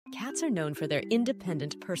Cats are known for their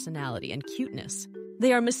independent personality and cuteness.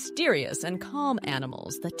 They are mysterious and calm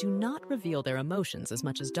animals that do not reveal their emotions as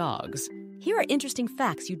much as dogs. Here are interesting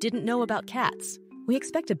facts you didn't know about cats. We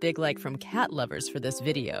expect a big like from cat lovers for this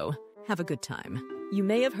video. Have a good time. You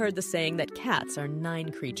may have heard the saying that cats are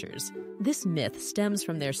 9 creatures. This myth stems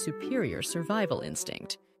from their superior survival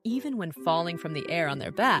instinct. Even when falling from the air on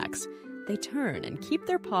their backs, they turn and keep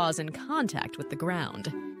their paws in contact with the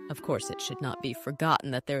ground. Of course, it should not be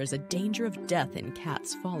forgotten that there is a danger of death in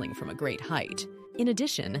cats falling from a great height. In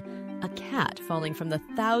addition, a cat falling from the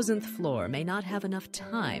 1,000th floor may not have enough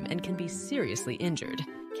time and can be seriously injured.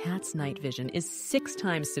 Cats' night vision is 6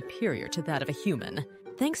 times superior to that of a human,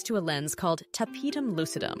 thanks to a lens called tapetum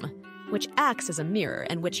lucidum, which acts as a mirror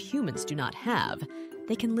and which humans do not have.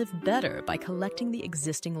 They can live better by collecting the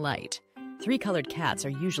existing light. 3-colored cats are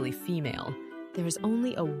usually female. There is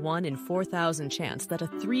only a 1 in 4,000 chance that a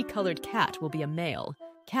 3-colored cat will be a male.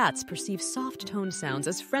 Cats perceive soft-toned sounds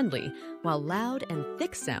as friendly, while loud and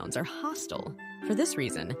thick sounds are hostile. For this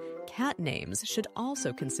reason, cat names should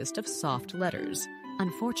also consist of soft letters.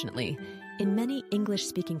 Unfortunately, in many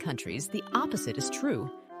English-speaking countries, the opposite is true,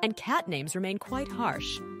 and cat names remain quite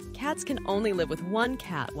harsh. Cats can only live with 1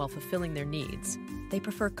 cat while fulfilling their needs. They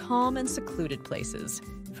prefer calm and secluded places.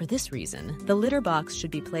 For this reason, the litter box should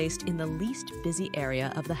be placed in the least busy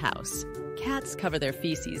area of the house. Cats cover their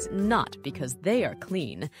feces not because they are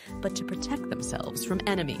clean, but to protect themselves from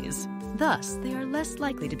enemies. Thus, they are less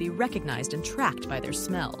likely to be recognized and tracked by their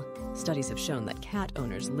smell. Studies have shown that cat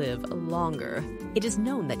owners live longer. It is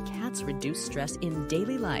known that cats reduce stress in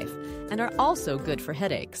daily life and are also good for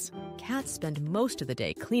headaches. Cats spend most of the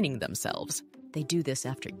day cleaning themselves. They do this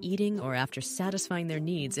after eating or after satisfying their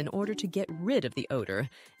needs in order to get rid of the odor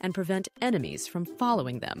and prevent enemies from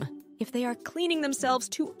following them. If they are cleaning themselves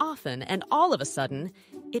too often and all of a sudden,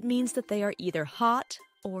 it means that they are either hot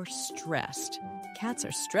or stressed. Cats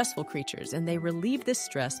are stressful creatures and they relieve this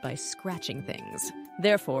stress by scratching things.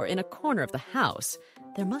 Therefore, in a corner of the house,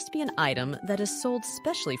 there must be an item that is sold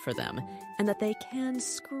specially for them and that they can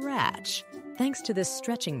scratch. Thanks to this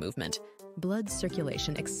stretching movement, blood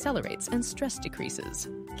circulation accelerates and stress decreases.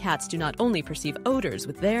 Cats do not only perceive odors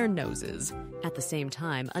with their noses. At the same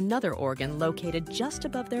time, another organ located just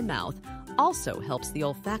above their mouth also helps the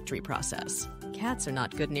olfactory process. Cats are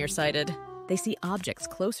not good nearsighted. They see objects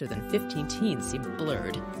closer than 15 teens seem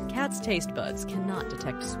blurred. Cats' taste buds cannot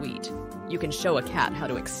detect sweet. You can show a cat how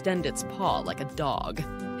to extend its paw like a dog.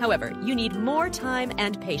 However, you need more time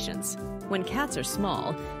and patience. When cats are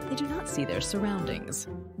small, they do not see their surroundings.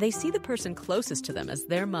 They see the person closest to them as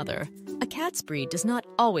their mother. A cat's breed does not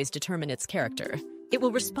always determine its character. It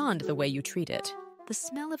will respond to the way you treat it. The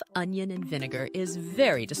smell of onion and vinegar is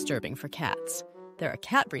very disturbing for cats. There are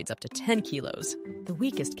cat breeds up to 10 kilos. The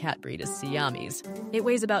weakest cat breed is Siamese. It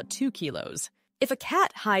weighs about 2 kilos. If a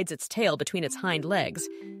cat hides its tail between its hind legs,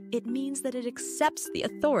 it means that it accepts the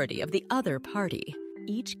authority of the other party.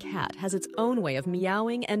 Each cat has its own way of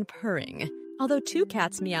meowing and purring. Although 2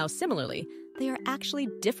 cats meow similarly, they are actually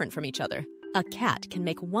different from each other. A cat can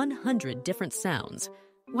make 100 different sounds,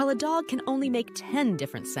 while a dog can only make 10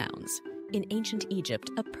 different sounds. In ancient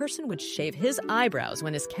Egypt, a person would shave his eyebrows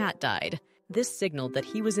when his cat died. This signaled that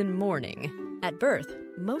he was in mourning. At birth,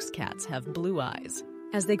 most cats have blue eyes.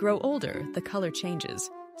 As they grow older, the color changes.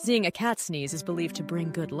 Seeing a cat sneeze is believed to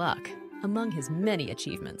bring good luck. Among his many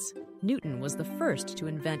achievements, Newton was the first to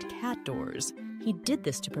invent cat doors. He did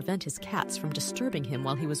this to prevent his cats from disturbing him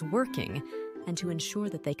while he was working, and to ensure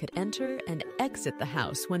that they could enter and exit the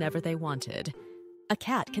house whenever they wanted. A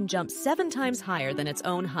cat can jump 7 times higher than its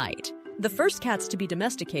own height. The first cats to be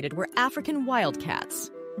domesticated were African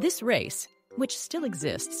wildcats. This race, which still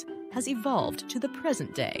exists, has evolved to the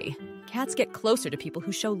present day. Cats get closer to people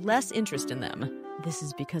who show less interest in them. This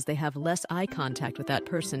is because they have less eye contact with that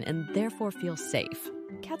person and therefore feel safe.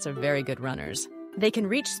 Cats are very good runners. They can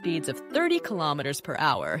reach speeds of 30 kilometers per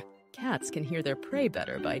hour. Cats can hear their prey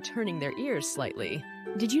better by turning their ears slightly.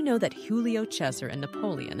 Did you know that Julio Cesar and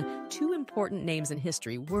Napoleon, 2 important names in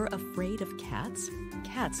history, were afraid of cats?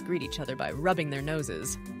 Cats greet each other by rubbing their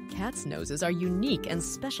noses. Cats' noses are unique and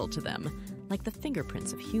special to them, like the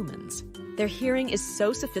fingerprints of humans. Their hearing is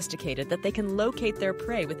so sophisticated that they can locate their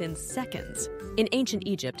prey within seconds. In ancient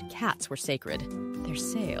Egypt, cats were sacred. Their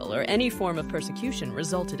sale or any form of persecution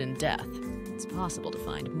resulted in death. It's possible to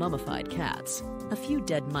find mummified cats. A few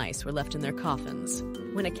dead mice were left in their coffins.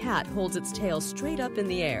 When a cat holds its tail straight up in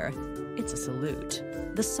the air, it's a salute.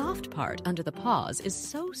 The soft part under the paws is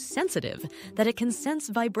so sensitive that it can sense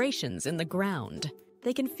vibrations in the ground.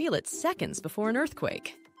 They can feel it seconds before an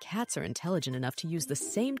earthquake. Cats are intelligent enough to use the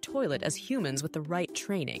same toilet as humans with the right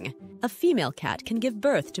training. A female cat can give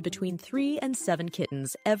birth to between 3 and 7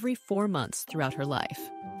 kittens every 4 months throughout her life.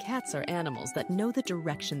 Cats are animals that know the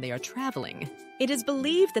direction they are traveling. It is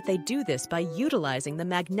believed that they do this by utilizing the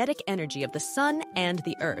magnetic energy of the sun and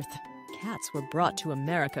the earth. Cats were brought to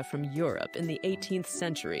America from Europe in the 18th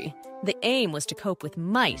century. The aim was to cope with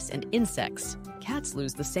mice and insects. Cats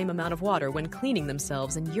lose the same amount of water when cleaning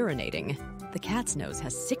themselves and urinating. The cat's nose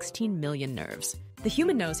has 16 million nerves. The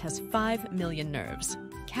human nose has 5 million nerves.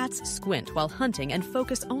 Cats squint while hunting and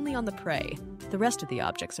focus only on the prey. The rest of the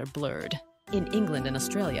objects are blurred. In England and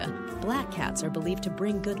Australia, black cats are believed to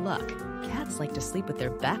bring good luck. Cats like to sleep with their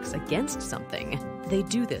backs against something. They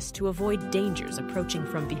do this to avoid dangers approaching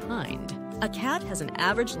from behind. A cat has an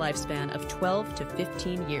average lifespan of 12 to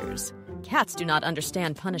 15 years. Cats do not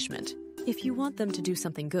understand punishment. If you want them to do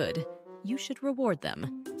something good, you should reward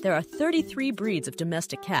them. There are 33 breeds of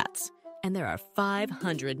domestic cats, and there are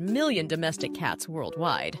 500 million domestic cats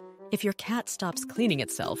worldwide. If your cat stops cleaning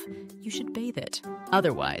itself, you should bathe it.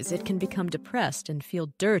 Otherwise, it can become depressed and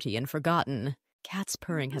feel dirty and forgotten. Cats'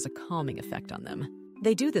 purring has a calming effect on them.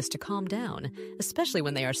 They do this to calm down, especially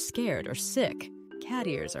when they are scared or sick. Cat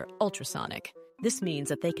ears are ultrasonic. This means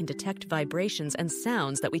that they can detect vibrations and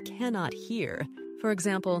sounds that we cannot hear. For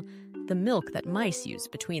example, the milk that mice use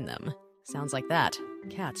between them. Sounds like that.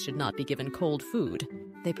 Cats should not be given cold food.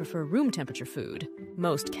 They prefer room temperature food.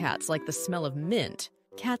 Most cats like the smell of mint.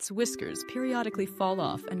 Cats' whiskers periodically fall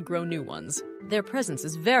off and grow new ones. Their presence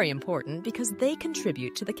is very important because they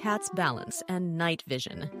contribute to the cat's balance and night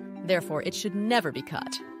vision. Therefore, it should never be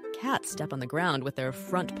cut. Cats step on the ground with their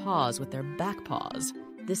front paws with their back paws.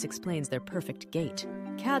 This explains their perfect gait.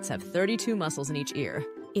 Cats have 32 muscles in each ear.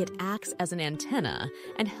 It acts as an antenna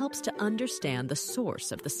and helps to understand the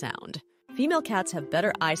source of the sound. Female cats have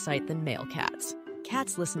better eyesight than male cats.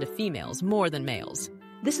 Cats listen to females more than males.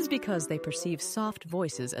 This is because they perceive soft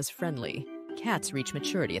voices as friendly. Cats reach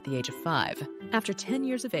maturity at the age of 5. After 10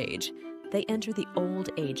 years of age, they enter the old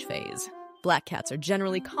age phase. Black cats are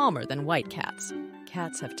generally calmer than white cats.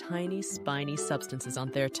 Cats have tiny, spiny substances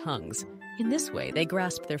on their tongues. In this way, they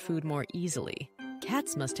grasp their food more easily.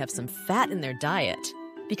 Cats must have some fat in their diet,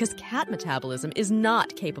 because cat metabolism is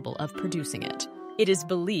not capable of producing it. It is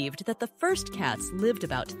believed that the first cats lived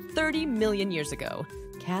about 30 million years ago.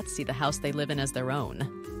 Cats see the house they live in as their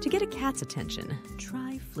own. To get a cat's attention,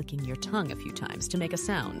 try flicking your tongue a few times to make a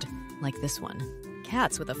sound, like this one.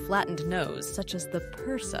 Cats with a flattened nose, such as the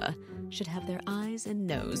Persa, should have their eyes and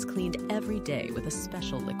nose cleaned every day with a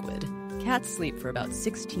special liquid. Cats sleep for about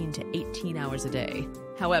 16 to 18 hours a day.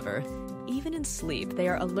 However, even in sleep, they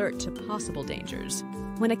are alert to possible dangers.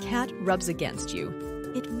 When a cat rubs against you,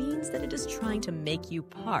 it means that it is trying to make you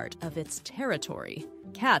part of its territory.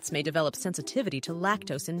 Cats may develop sensitivity to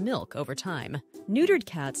lactose in milk over time. Neutered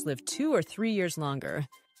cats live 2 or 3 years longer.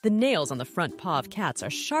 The nails on the front paw of cats are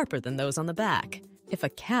sharper than those on the back. If a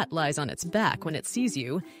cat lies on its back when it sees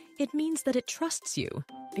you, it means that it trusts you,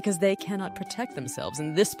 because they cannot protect themselves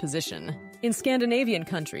in this position. In Scandinavian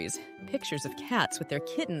countries, pictures of cats with their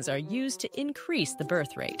kittens are used to increase the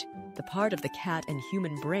birth rate. The part of the cat and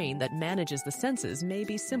human brain that manages the senses may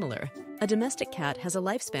be similar. A domestic cat has a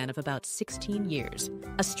lifespan of about 16 years.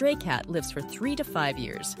 A stray cat lives for 3 to 5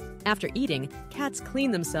 years. After eating, cats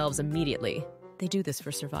clean themselves immediately. They do this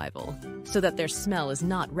for survival, so that their smell is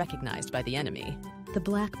not recognized by the enemy. The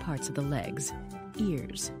black parts of the legs,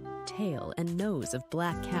 ears, tail, and nose of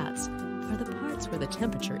black cats are the parts where the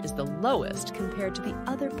temperature is the lowest compared to the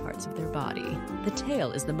other parts of their body. The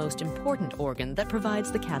tail is the most important organ that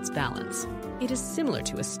provides the cat's balance. It is similar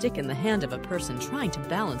to a stick in the hand of a person trying to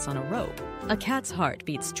balance on a rope. A cat's heart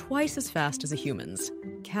beats twice as fast as a human's.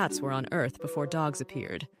 Cats were on Earth before dogs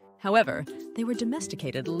appeared. However, they were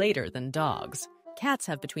domesticated later than dogs. Cats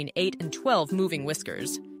have between 8 and 12 moving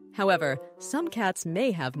whiskers. However, some cats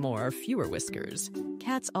may have more or fewer whiskers.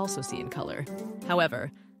 Cats also see in color.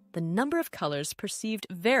 However, the number of colors perceived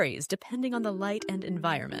varies depending on the light and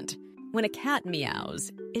environment. When a cat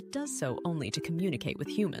meows, it does so only to communicate with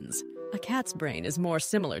humans. A cat's brain is more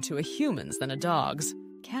similar to a human's than a dog's.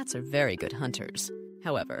 Cats are very good hunters.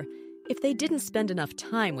 However, if they didn't spend enough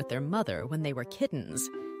time with their mother when they were kittens,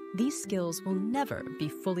 these skills will never be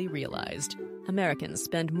fully realized. Americans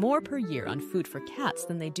spend more per year on food for cats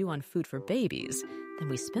than they do on food for babies than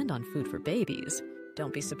we spend on food for babies.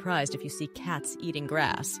 Don't be surprised if you see cats eating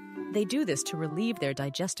grass. They do this to relieve their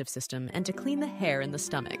digestive system and to clean the hair in the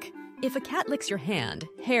stomach. If a cat licks your hand,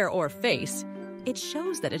 hair, or face, it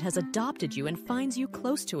shows that it has adopted you and finds you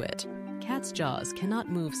close to it. Cats' jaws cannot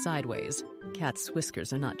move sideways. Cats'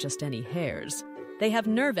 whiskers are not just any hairs. They have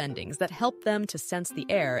nerve endings that help them to sense the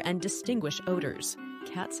air and distinguish odors.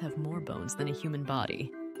 Cats have more bones than a human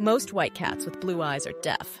body. Most white cats with blue eyes are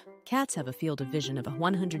deaf. Cats have a field of vision of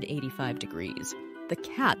 185 degrees. The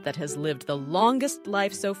cat that has lived the longest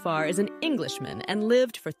life so far is an Englishman and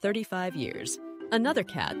lived for 35 years. Another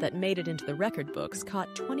cat that made it into the record books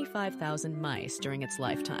caught 25,000 mice during its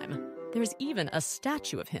lifetime. There's even a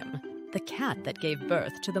statue of him. The cat that gave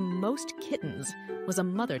birth to the most kittens was a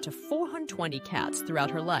mother to 420 cats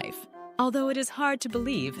throughout her life. Although it is hard to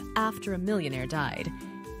believe, after a millionaire died,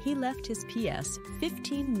 he left his P.S.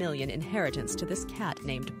 15 million inheritance to this cat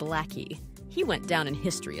named Blackie. He went down in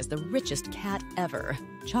history as the richest cat ever.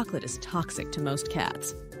 Chocolate is toxic to most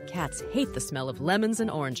cats. Cats hate the smell of lemons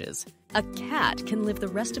and oranges. A cat can live the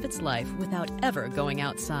rest of its life without ever going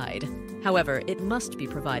outside. However, it must be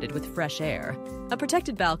provided with fresh air. A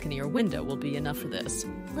protected balcony or window will be enough for this.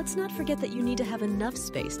 Let's not forget that you need to have enough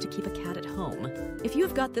space to keep a cat at home. If you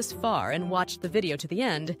have got this far and watched the video to the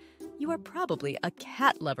end, you are probably a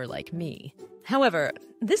cat lover like me. However,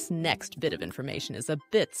 this next bit of information is a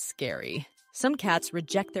bit scary. Some cats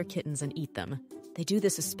reject their kittens and eat them. They do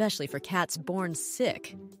this especially for cats born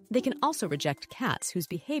sick. They can also reject cats whose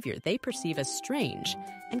behavior they perceive as strange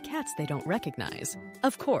and cats they don't recognize.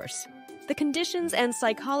 Of course, the conditions and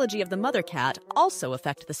psychology of the mother cat also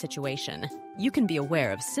affect the situation. You can be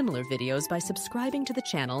aware of similar videos by subscribing to the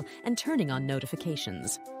channel and turning on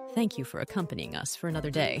notifications. Thank you for accompanying us for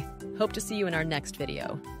another day. Hope to see you in our next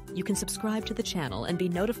video. You can subscribe to the channel and be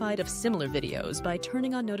notified of similar videos by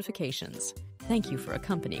turning on notifications. Thank you for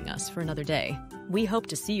accompanying us for another day. We hope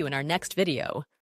to see you in our next video.